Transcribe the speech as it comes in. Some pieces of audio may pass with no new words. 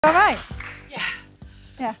All right. Yeah.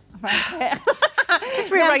 Yeah. Right.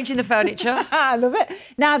 Just rearranging the furniture. I love it.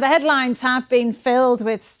 Now, the headlines have been filled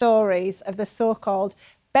with stories of the so-called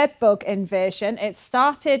bedbug invasion. It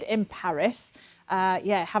started in Paris.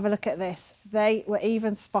 Yeah, have a look at this. They were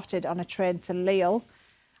even spotted on a train to Lille.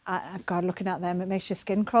 God, looking at them, it makes your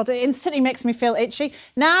skin crawl. It instantly makes me feel itchy.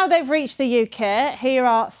 Now they've reached the UK. Here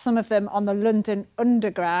are some of them on the London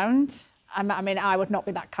Underground. I mean, I would not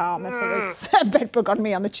be that calm if there was a bedbug on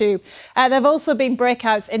me on the tube. There have also been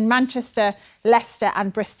breakouts in Manchester, Leicester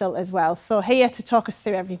and Bristol as well. So here to talk us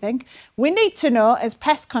through everything, we need to know as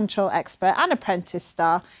pest control expert and Apprentice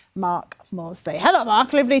star, Mark Moseley. Hello,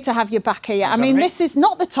 Mark. Lovely to have you back here. I mean, this is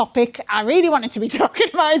not the topic I really wanted to be talking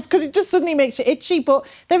about because it just suddenly makes you itchy, but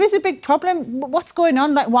there is a big problem. What's going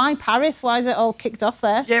on? Like, why Paris? Why is it all kicked off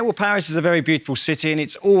there? Yeah, well, Paris is a very beautiful city and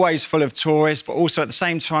it's always full of tourists, but also at the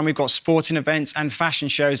same time, we've got sporting events and fashion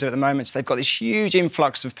shows at the moment. So they've got this huge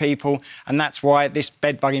influx of people, and that's why this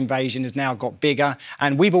bedbug invasion has now got bigger.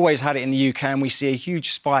 And we've always had it in the UK, and we see a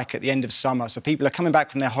huge spike at the end of summer. So people are coming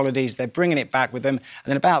back from their holidays, they're bringing it back with them, and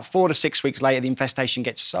then about 4 to 6 weeks later, the infestation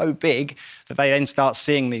gets so big that they then start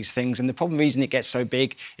seeing these things. And the reason it gets so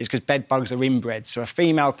big is because bed bugs are inbred. So a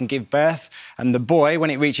female can give birth, and the boy,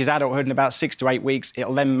 when it reaches adulthood in about 6 to 8 weeks,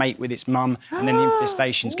 it'll then mate with its mum, and then the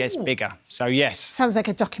infestation gets bigger. So, yes. Sounds like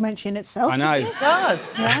a documentary in itself. I know. It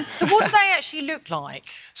does. Yeah. So what do they actually look like?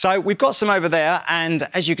 So we've got some over there, and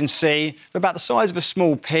as you can see, they're about the size of a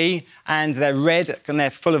small pea, and they're red, and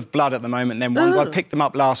they're full of blood at the moment, them ones. I picked them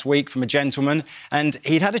up last week from a gentleman, and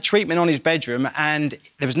he'd had a treatment on his bedroom, and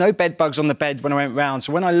there was no bed bugs on the bed when I went round.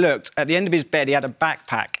 So when I looked, at the end of his bed, he had a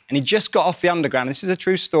backpack, and he just got off the underground. This is a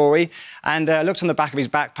true story. And I looked on the back of his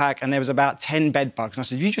backpack, and there was about 10 bed bugs. And I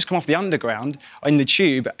said, you just come off the underground in the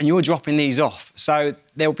tube, and you're dropping these off. So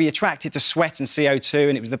they'll be attracted to sweat and CO2,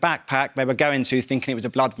 and it was the backpack they were going to thinking it was a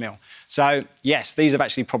blood mill. So, yes, these have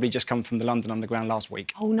actually probably just come from the London Underground last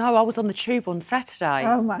week. Oh, no, I was on the tube on Saturday.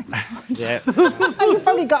 Oh, my God. Yeah. You've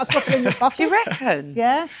probably got a couple in your pocket. Do you reckon?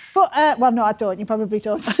 Yeah. But, well, no, I don't. You probably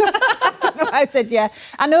don't. I don't know why I said yeah.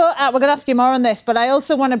 I know we're going to ask you more on this, but I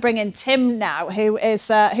also want to bring in Tim now, who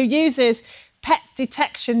uses pet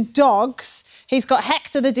detection dogs. He's got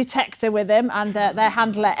Hector the detector with him, and their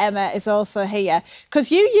handler Emma is also here.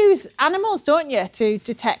 Because you use animals, don't you, to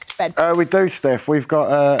detect bed bugs? We do, Steph. We've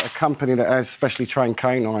got a company that has specially trained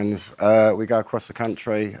canines. We go across the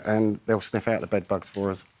country and they'll sniff out the bed bugs for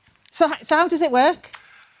us. So how does it work?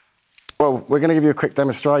 Well, we're going to give you a quick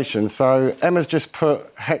demonstration. So Emma's just put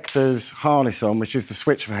Hector's harness on, which is the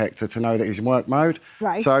switch for Hector to know that he's in work mode.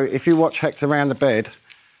 Right. So if you watch Hector around the bed,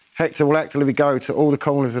 Hector will actively go to all the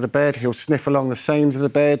corners of the bed. He'll sniff along the seams of the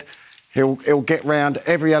bed. He'll get round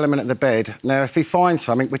every element of the bed. Now, if he finds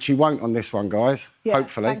something, which he won't on this one, guys, yeah,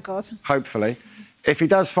 hopefully. Thank God. Hopefully. If he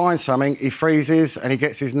does find something, he freezes and he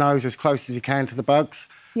gets his nose as close as he can to the bugs.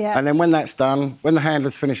 Yeah. And then when that's done, when the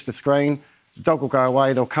handler's finished the screen, the dog will go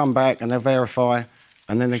away, they'll come back and they'll verify,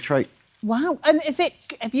 and then they treat. Wow. And is it...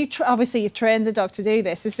 obviously, you've trained the dog to do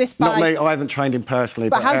this. Is this by... Not me, I haven't trained him personally.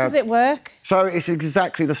 But how does it work? So it's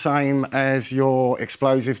exactly the same as your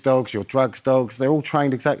explosive dogs, your drugs dogs. They're all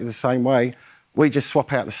trained exactly the same way. We just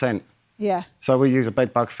swap out the scent. Yeah. So we use a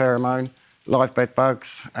bed bug pheromone, live bed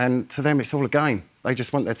bugs, and to them it's all a game. They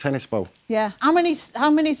just want their tennis ball. Yeah. How many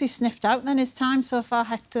has he sniffed out then, his time so far,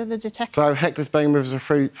 Hector the detective? So Hector's been with us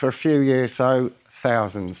for a few years, so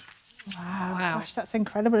thousands. Wow. Gosh, that's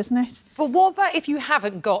incredible, isn't it? But what about if you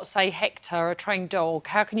haven't got, say, Hector, a trained dog?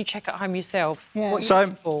 How can you check at home yourself? Yeah. What are you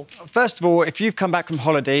looking for? First of all, if you've come back from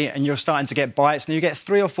holiday and you're starting to get bites, and you get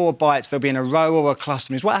 3 or 4 bites, they'll be in a row or a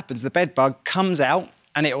cluster. What happens? The bed bug comes out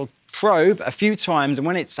and it'll probe a few times, and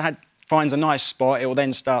when finds a nice spot, it will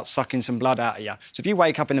then start sucking some blood out of you. So if you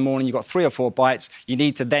wake up in the morning, you've got 3 or 4 bites, you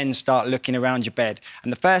need to then start looking around your bed.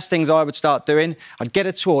 And the first things I would start doing, I'd get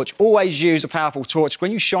a torch. Always use a powerful torch.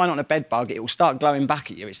 When you shine on a bed bug, it will start glowing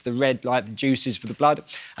back at you. It's the red, like the juices for the blood.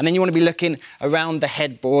 And then you want to be looking around the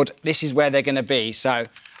headboard. This is where they're going to be. So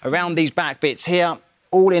around these back bits here,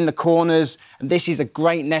 all in the corners, and this is a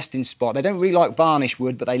great nesting spot. They don't really like varnish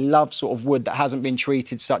wood, but they love sort of wood that hasn't been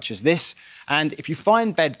treated, such as this. And if you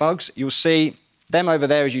find bed bugs, you'll see them over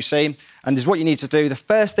there, as you see, and this is what you need to do. The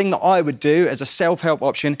first thing that I would do as a self-help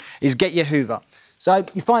option is get your Hoover. So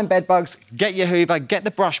you find bed bugs, get your Hoover, get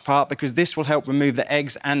the brush part, because this will help remove the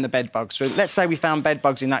eggs and the bed bugs. So let's say we found bed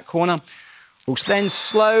bugs in that corner. We'll then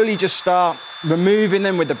slowly just start removing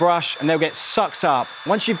them with the brush, and they'll get sucked up.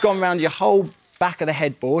 Once you've gone around your whole back of the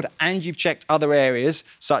headboard and you've checked other areas,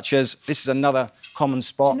 such as, this is another common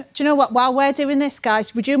spot. Do you know what? While we're doing this,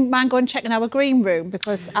 guys, would you mind going and checking our green room?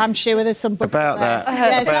 Because I'm sure there's some bugs About in there. that.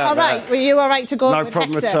 Yeah, is that all right? Were you all right to go No with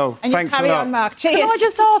problem Hector? at all. And Thanks you carry a lot. on, Mark. Cheers. Can I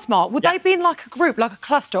just ask, Mark, would they be in like a group, like a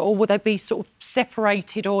cluster, or would they be sort of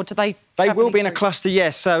separated, or do they... They will be in a group? cluster,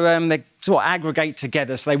 yes. So they sort of aggregate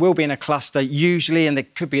together. So they will be in a cluster usually, and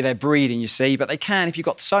it could be their breeding, you see. But they can, if you've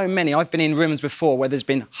got so many. I've been in rooms before where there's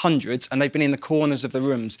been hundreds, and they've been in the corners of the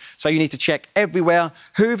rooms. So you need to check everywhere,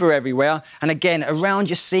 hoover everywhere. And again, around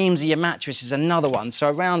your seams of your mattress is another one. So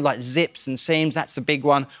around like zips and seams, that's the big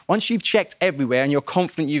one. Once you've checked everywhere and you're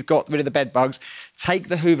confident you've got rid of the bed bugs, take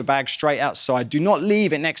the hoover bag straight outside. Do not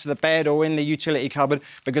leave it next to the bed or in the utility cupboard,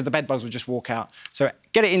 because the bed bugs will just walk out. So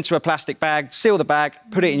get it into a plastic bag, seal the bag,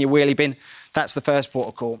 put it in your wheelie bin. That's the first port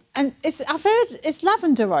of call. And I've heard, is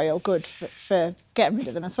lavender oil good for getting rid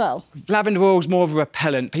of them as well? Lavender oil is more of a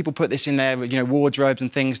repellent. People put this in their, wardrobes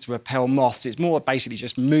and things to repel moths. It's more basically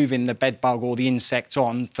just moving the bed bug or the insect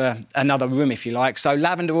on for another room, if you like. So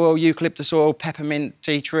lavender oil, eucalyptus oil, peppermint,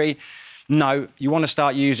 tea tree. No, you want to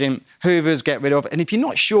start using hoovers, get rid of. And if you're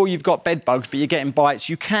not sure you've got bed bugs, but you're getting bites,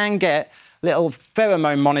 you can get little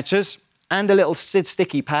pheromone monitors and a little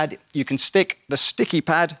sticky pad. You can stick the sticky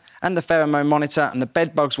pad and the pheromone monitor, and the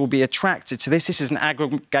bed bugs will be attracted to this. This is an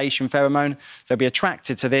aggregation pheromone. They'll be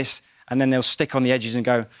attracted to this, and then they'll stick on the edges and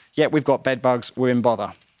go, yeah, we've got bed bugs, we're in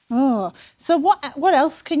bother. Oh, so what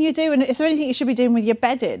else can you do? And is there anything you should be doing with your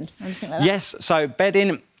bedding or anything like that? Yes, so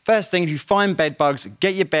bedding. First thing, if you find bed bugs,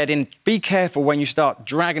 get your bed in. Be careful when you start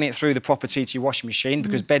dragging it through the property to your washing machine,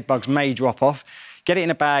 because bed bugs may drop off. Get it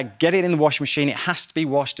in a bag, get it in the washing machine. It has to be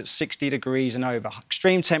washed at 60 degrees and over.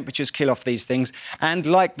 Extreme temperatures kill off these things. And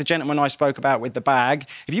like the gentleman I spoke about with the bag,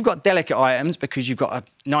 if you've got delicate items, because you've got a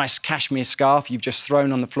nice cashmere scarf you've just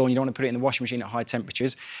thrown on the floor and you don't want to put it in the washing machine at high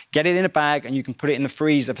temperatures, get it in a bag and you can put it in the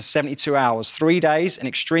freezer for 72 hours, 3 days, and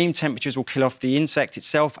extreme temperatures will kill off the insect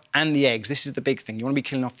itself and the eggs. This is the big thing. You want to be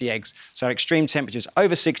killing off the eggs. So extreme temperatures,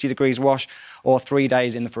 over 60 degrees wash, or 3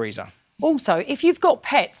 days in the freezer. Also, if you've got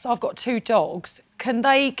pets, I've got 2 dogs, can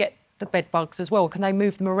they get the bed bugs as well? Can they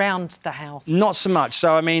move them around the house? Not so much.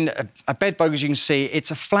 So, I mean, a bed bug, as you can see,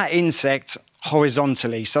 it's a flat insect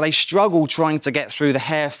horizontally. So they struggle trying to get through the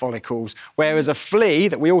hair follicles, whereas a flea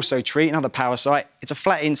that we also treat, another parasite, it's a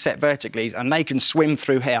flat insect vertically, and they can swim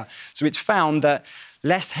through hair. So it's found that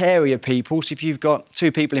less hairier people, so if you've got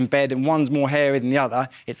 2 people in bed and one's more hairy than the other,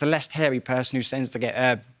 it's the less hairy person who tends to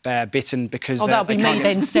get bitten, because... Oh, that'll be me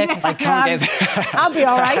then, Steph. They can't get... I'll be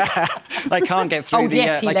all right. They can't get through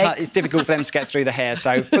Yeti it's difficult for them to get through the hair.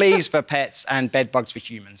 So fleas for pets and bed bugs for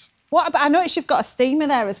humans. What about, I noticed you've got a steamer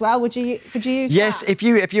there as well. Could you use Yes, that?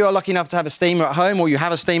 if you are lucky enough to have a steamer at home, or you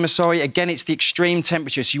have a steamer, sorry, again, it's the extreme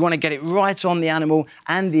temperature. So you want to get it right on the animal,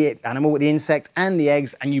 the insect and the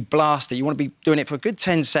eggs, and you blast it. You want to be doing it for a good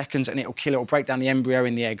 10 seconds and it'll kill it or break down the embryo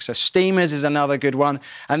in the egg. So steamers is another good one.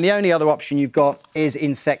 And the only other option you've got is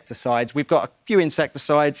insecticides. We've got a few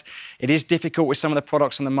insecticides. It is difficult with some of the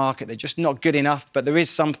products on the market. They're just not good enough, but there is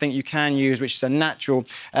something you can use, which is a natural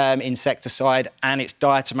insecticide, and it's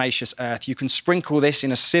diatomaceous earth. You can sprinkle this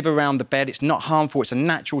in a sieve around the bed. It's not harmful. It's a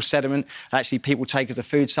natural sediment that actually people take as a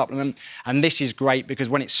food supplement. And this is great because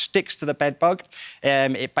when it sticks to the bed bug,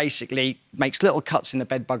 it basically makes little cuts in the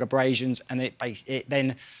bed bug abrasions, and it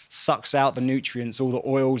then sucks out the nutrients, all the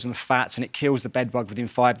oils and fats, and it kills the bed bug within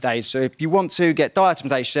 5 days. So if you want to get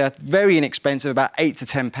diatomaceous earth, very inexpensive, about £8 to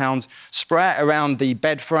 £10, spray it around the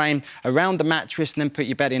bed frame, around the mattress, and then put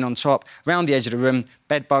your bed in on top, around the edge of the room.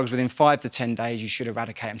 Bed bugs within 5 to 10 days, you should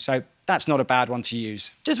eradicate them. So that's not a bad one to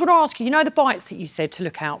use. Just want to ask you, you know the bites that you said to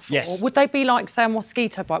look out for? Yes. Would they be like, say, a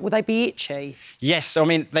mosquito bite? Would they be itchy? Yes, I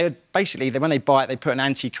mean, when they bite, they put an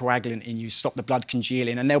anticoagulant in you, stop the blood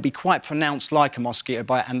congealing, and they'll be quite pronounced like a mosquito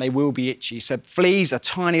bite, and they will be itchy. So fleas are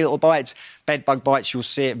tiny little bites. Bed bug bites, you'll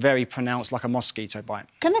see it very pronounced like a mosquito bite.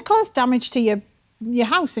 Can they cause damage to your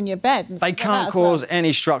house and your bed? And they can't cause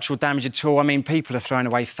any structural damage at all. I mean, people are throwing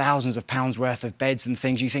away thousands of pounds worth of beds and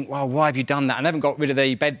things. You think, well, why have you done that? And they haven't got rid of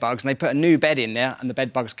the bed bugs, and they put a new bed in there and the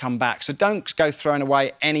bed bugs come back. So don't go throwing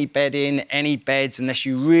away any bedding, any beds, unless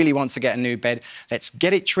you really want to get a new bed. Let's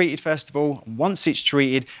get it treated first of all. Once it's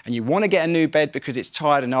treated and you want to get a new bed because it's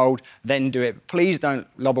tired and old, then do it. Please don't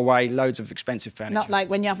lob away loads of expensive furniture. Not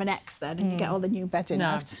like when you have an ex then and you get all the new bedding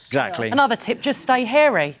out. Exactly. Another tip, just stay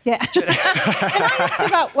hairy. Yeah. Can I ask you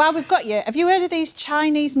about, while we've got you, have you heard of these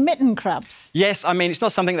Chinese mitten crabs? Yes, I mean, it's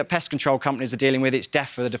not something that pest control companies are dealing with. It's DEF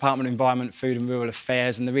for the Department of Environment, Food and Rural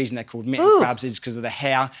Affairs, and the reason they're called mitten crabs is because of the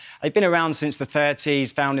hair. They've been around since the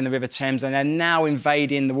 30s, found in the River Thames, and they're now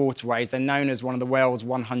invading the waterways. They're known as one of the world's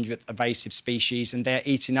 100th invasive species, and they're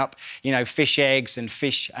eating up, you know, fish eggs and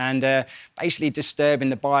fish, and basically disturbing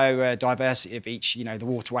the biodiversity of each, you know, the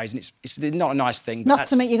waterways, and it's not a nice thing. Not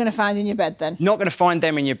something you're going to find in your bed, then? Not going to find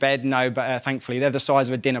them in your bed, no, but thankfully they're the size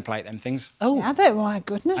of a dinner plate, them things. Oh. Yeah, they? My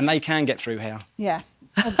goodness. And they can get through here. Yeah.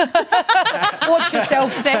 Watch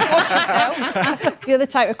yourself, Steph, watch yourself. It's the other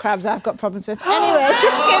type of crabs I've got problems with. Anyway,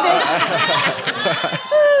 just kidding.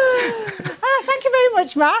 Thank you very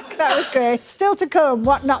much, Mark. That was great. Still to come,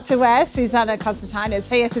 what not to wear. Susanna Constantine is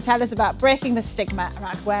here to tell us about breaking the stigma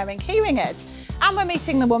around wearing hearing aids. And we're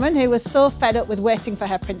meeting the woman who was so fed up with waiting for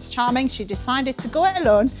her Prince Charming, she decided to go it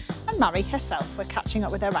alone and marry herself. We're catching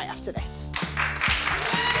up with her right after this.